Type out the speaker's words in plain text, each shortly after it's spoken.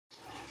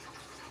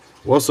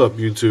What's up,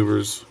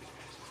 YouTubers?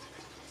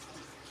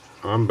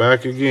 I'm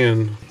back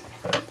again.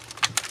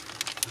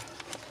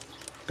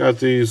 Got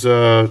these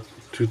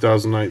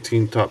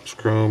 2019 Topps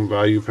Chrome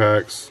value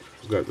packs.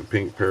 Got the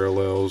pink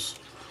parallels.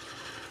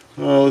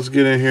 Let's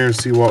get in here and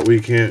see what we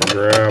can't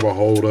grab a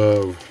hold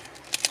of.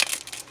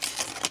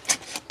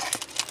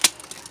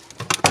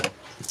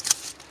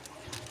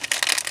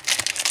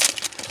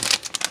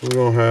 We're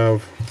going to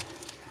have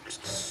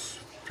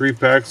 3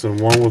 packs and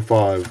 1 with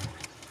 5.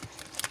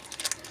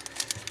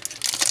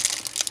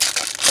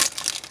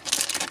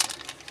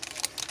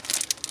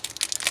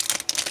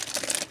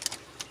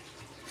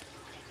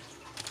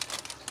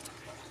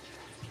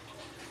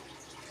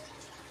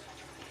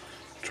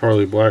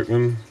 Charlie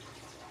Blackmon,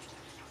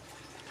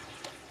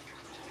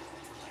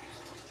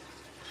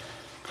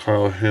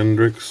 Kyle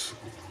Hendricks,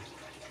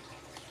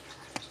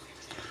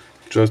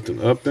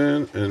 Justin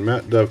Upton, and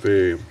Matt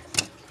Duffy.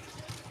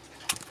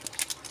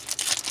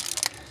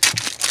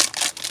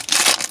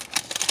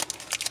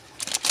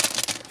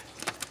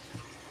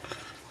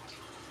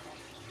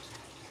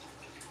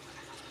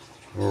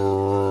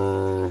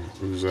 Or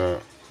who's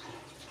that?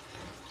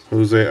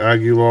 Jose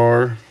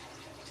Aguilar.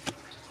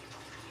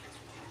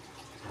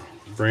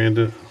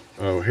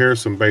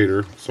 Harrison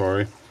Bader,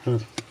 sorry.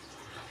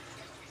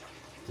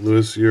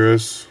 Luis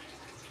Urias.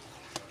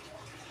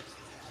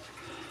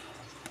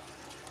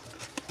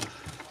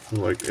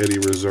 Like Eddie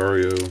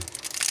Rosario.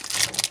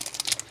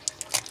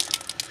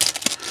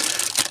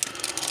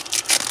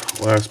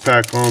 Last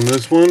pack on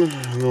this one, and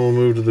then we'll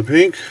move to the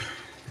pink.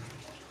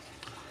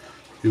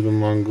 Evan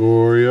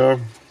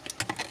Longoria,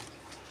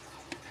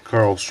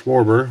 Carl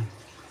Schwarber,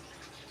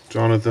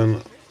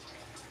 Jonathan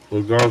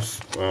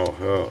Lugos,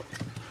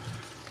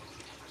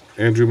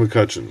 Andrew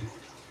McCutchen,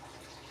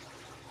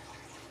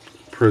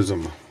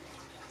 Prism.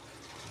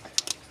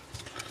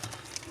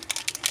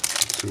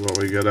 Let's see what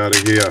we get out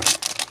of here.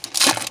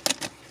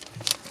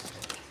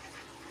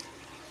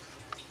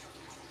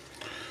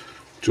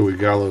 Joey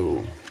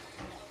Gallo,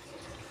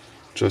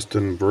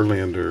 Justin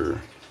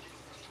Verlander,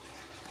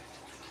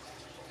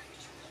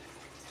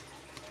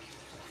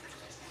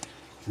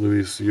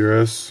 Luis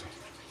Urias,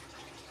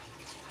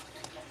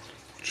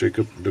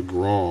 Jacob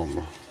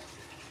deGrom.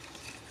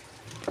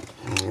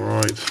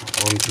 Alright,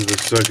 on to the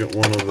second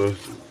one of the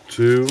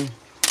 2.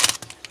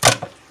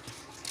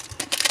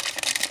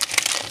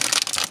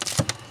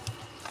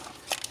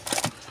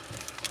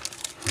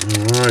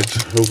 Alright,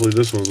 hopefully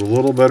this one's a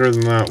little better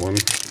than that one.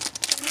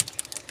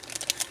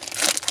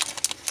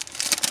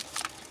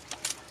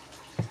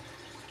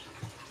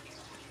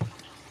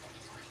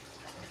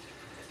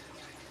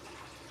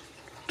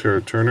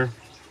 Tara Turner,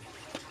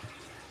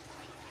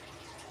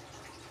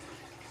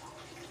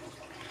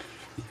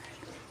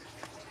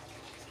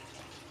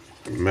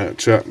 Matt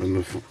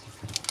Chapman to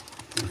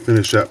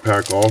finish that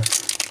pack off.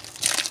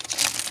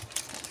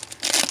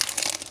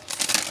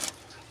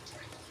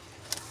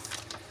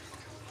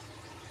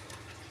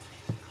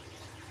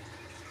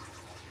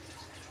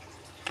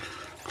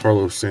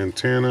 Carlos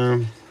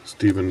Santana,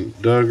 Steven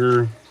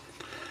Duggar,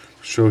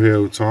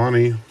 Shohei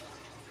Ohtani,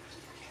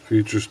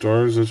 Future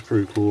Stars, that's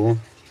pretty cool.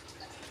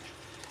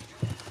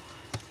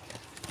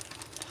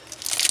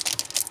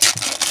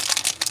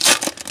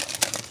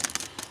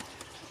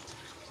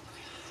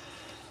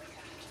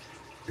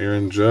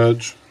 Aaron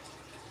Judge,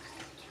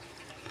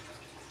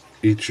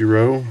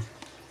 Ichiro,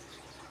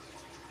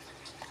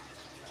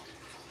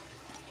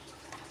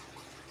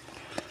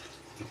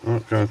 oh,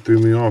 it kind of threw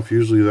me off.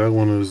 Usually that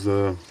one is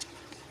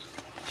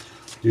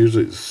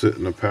usually it's sit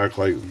in a pack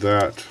like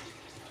that.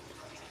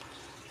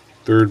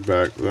 Third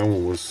back, that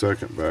one was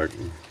second back.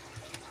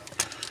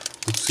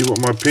 Let's see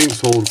what my pinks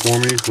hold for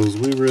me, because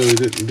we really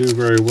didn't do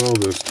very well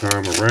this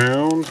time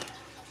around.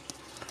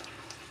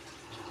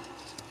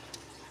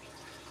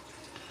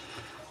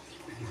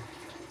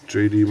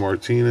 JD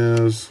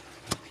Martinez,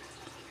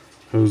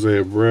 Jose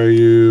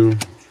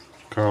Abreu,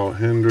 Kyle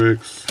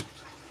Hendricks.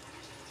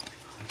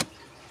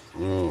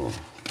 Oh,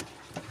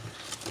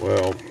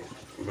 well,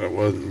 that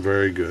wasn't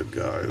very good,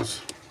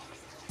 guys.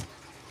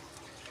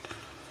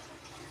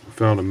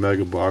 Found a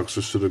mega box.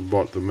 I should have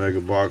bought the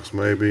mega box,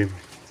 maybe.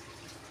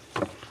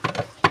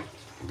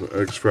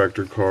 The X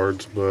Factor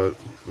cards, but,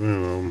 you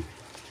know,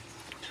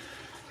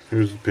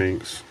 here's the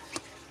pinks.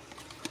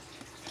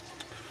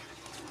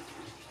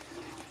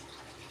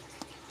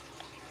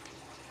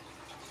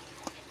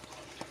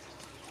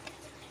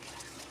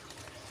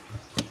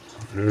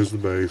 Here's the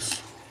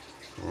base.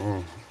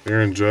 Oh,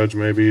 Aaron Judge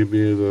maybe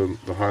be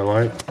the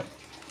highlight.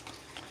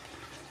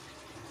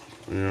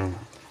 Yeah,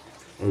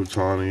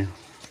 Ohtani.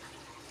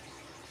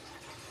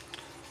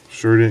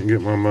 Sure didn't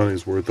get my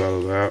money's worth out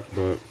of that,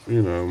 but,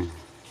 you know,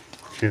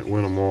 can't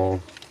win them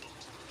all.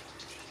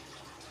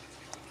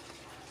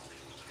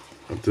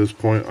 At this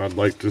point, I'd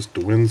like just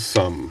to win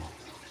some.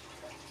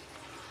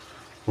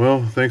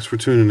 Well, thanks for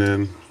tuning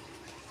in.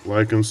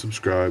 Like and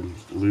subscribe.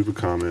 Leave a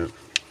comment.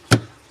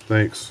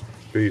 Thanks.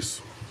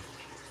 Peace.